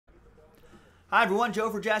Hi everyone, Joe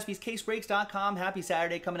for JaspysCaseBreaks.com. Happy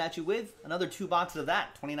Saturday, coming at you with another 2 boxes of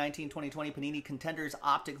that 2019-2020 Panini Contenders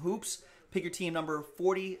Optic Hoops. Pick your team number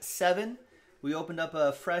 47. We opened up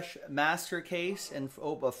a fresh master case and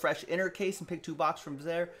a fresh inner case and picked 2 boxes from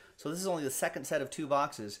there. So this is only the second set of 2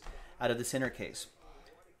 boxes out of this inner case.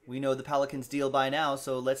 We know the Pelicans deal by now,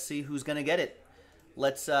 so let's see who's going to get it.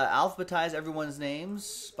 Let's alphabetize everyone's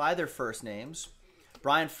names by their first names.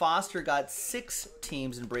 Brian Foster got 6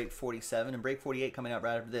 teams in break 47, and break 48 coming out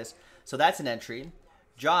right after this. So that's an entry.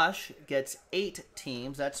 Josh gets 8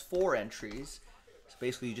 teams. That's 4 entries. So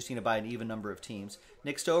basically, you just need to buy an even number of teams.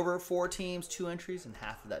 Nick Stover, 4 teams, 2 entries, and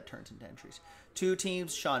half of that turns into entries. 2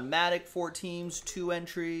 teams. Sean Maddock, 4 teams, 2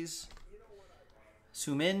 entries.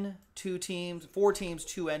 Sumin, 2 teams, 4 teams,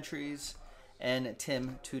 2 entries. And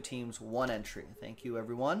Tim, 2 teams, 1 entry. Thank you,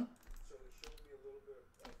 everyone.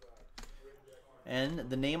 And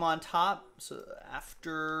the name on top, so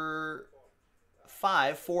after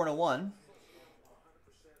 5, 4, and a 1,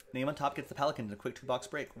 name on top gets the Pelicans in a quick 2-box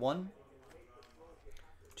break. 1,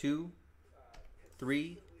 2,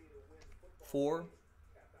 3, 4,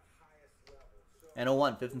 and a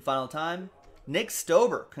 1. 5th and final time. Nick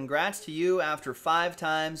Stober, congrats to you after 5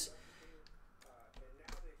 times.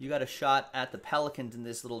 You got a shot at the Pelicans in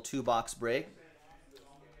this little 2-box break.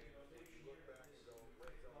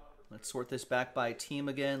 Let's sort this back by team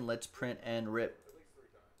again. Let's print and rip.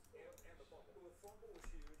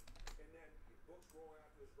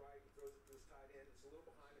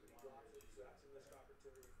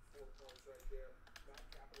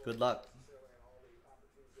 Good luck.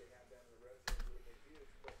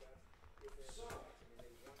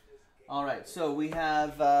 All right, so we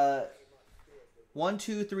have 1,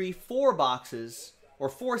 2, 3, 4 boxes, or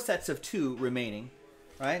 4 sets of 2 remaining.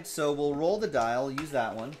 Right, so we'll roll the dial, use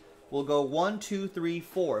that one. We'll go 1, 2, 3,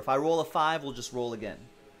 4. If I roll a 5, we'll just roll again.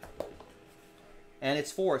 And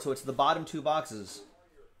it's 4, so it's the bottom 2 boxes.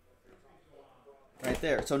 Right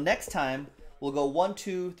there. So next time, we'll go 1,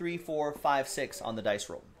 2, 3, 4, 5, 6 on the dice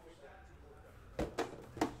roll.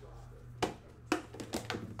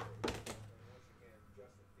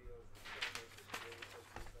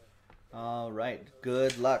 All right,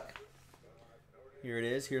 good luck. Here it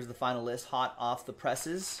is. Here's the final list, hot off the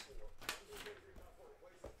presses.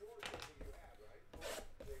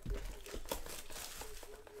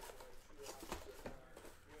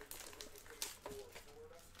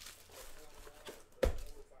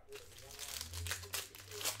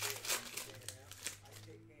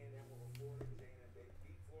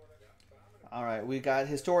 All right, we got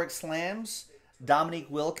historic slams. Dominique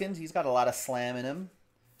Wilkins, he's got a lot of slam in him.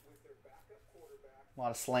 A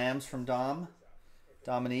lot of slams from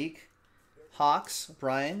Dominique. Hawks,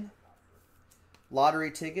 Brian.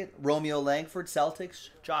 Lottery ticket, Romeo Langford, Celtics,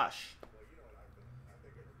 Josh.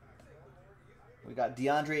 We got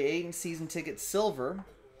DeAndre Ayton, season ticket, silver.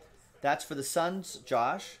 That's for the Suns,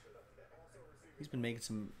 Josh. He's been making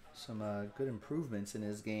some good improvements in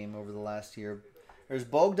his game over the last year. There's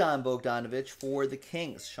Bogdanovic for the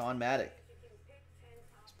Kings, Sean Maddock.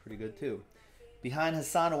 It's pretty good too. Behind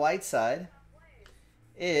Hassan Whiteside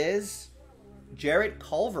is Jarrett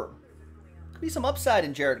Culver. Could be some upside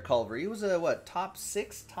in Jarrett Culver. He was a, what, top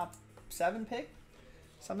 6, top 7 pick?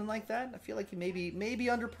 Something like that. I feel like he maybe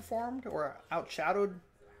underperformed or outshadowed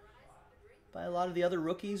by a lot of the other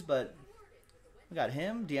rookies, but we got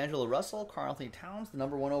him, D'Angelo Russell, Karl Anthony Towns, the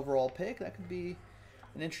 #1 overall pick. That could be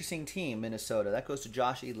an interesting team, Minnesota. That goes to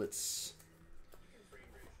Josh Edlitz.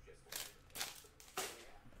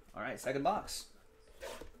 All right, second box.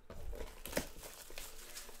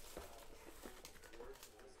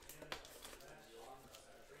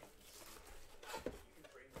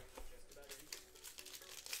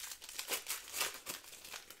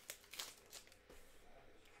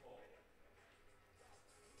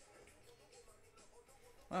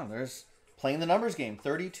 Wow, there's playing the numbers game.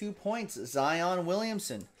 32 points. Zion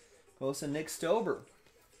Williamson goes to Nick Stober.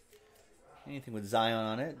 Anything with Zion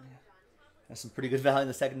on it has some pretty good value in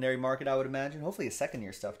the secondary market, I would imagine. Hopefully his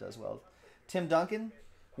second-year stuff does well. Tim Duncan,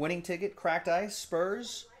 winning ticket, cracked ice,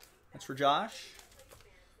 Spurs. That's for Josh.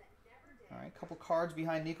 All right, a couple cards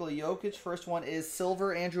behind Nikola Jokic. First one is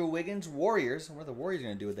silver, Andrew Wiggins, Warriors. What are the Warriors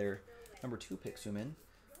going to do with their #2 pick, zoom in?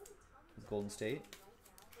 With Golden State.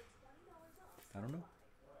 I don't know.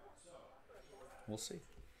 We'll see.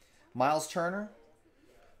 Miles Turner,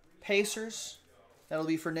 Pacers. That'll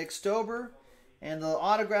be for Nick Stober. And the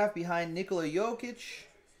autograph behind Nikola Jokic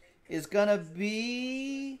is going to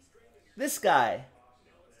be this guy.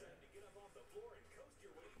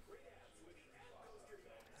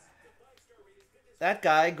 That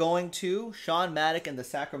guy going to Sean Maddock and the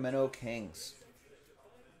Sacramento Kings.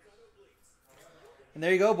 And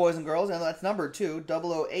there you go, boys and girls. And that's number 2,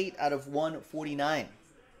 008 out of 149.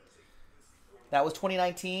 That was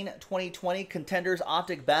 2019-2020 Contenders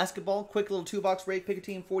Optic Basketball. Quick little 2-box break. Pick a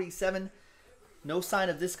team 47. No sign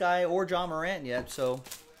of this guy or John Morant yet, so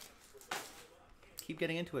keep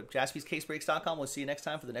getting into it. JaspysCaseBreaks.com. We'll see you next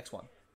time for the next one.